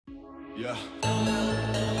Yeah.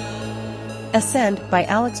 Ascend by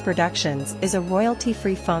Alex Productions is a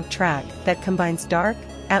royalty-free funk track that combines dark,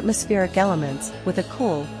 atmospheric elements with a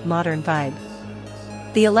cool, modern vibe.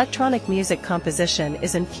 The electronic music composition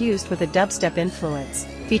is infused with a dubstep influence,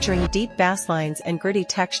 featuring deep bass lines and gritty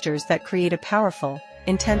textures that create a powerful,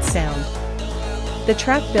 intense sound. The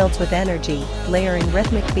track builds with energy, layering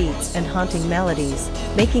rhythmic beats and haunting melodies,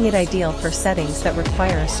 making it ideal for settings that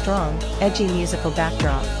require a strong, edgy musical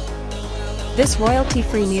backdrop. This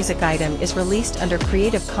royalty-free music item is released under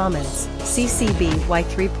Creative Commons, CC BY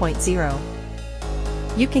 3.0.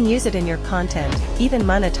 You can use it in your content, even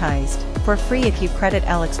monetized, for free if you credit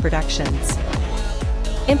Alex Productions.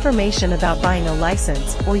 Information about buying a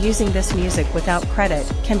license or using this music without credit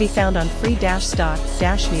can be found on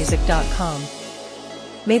free-stock-music.com.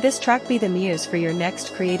 May this track be the muse for your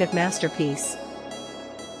next creative masterpiece.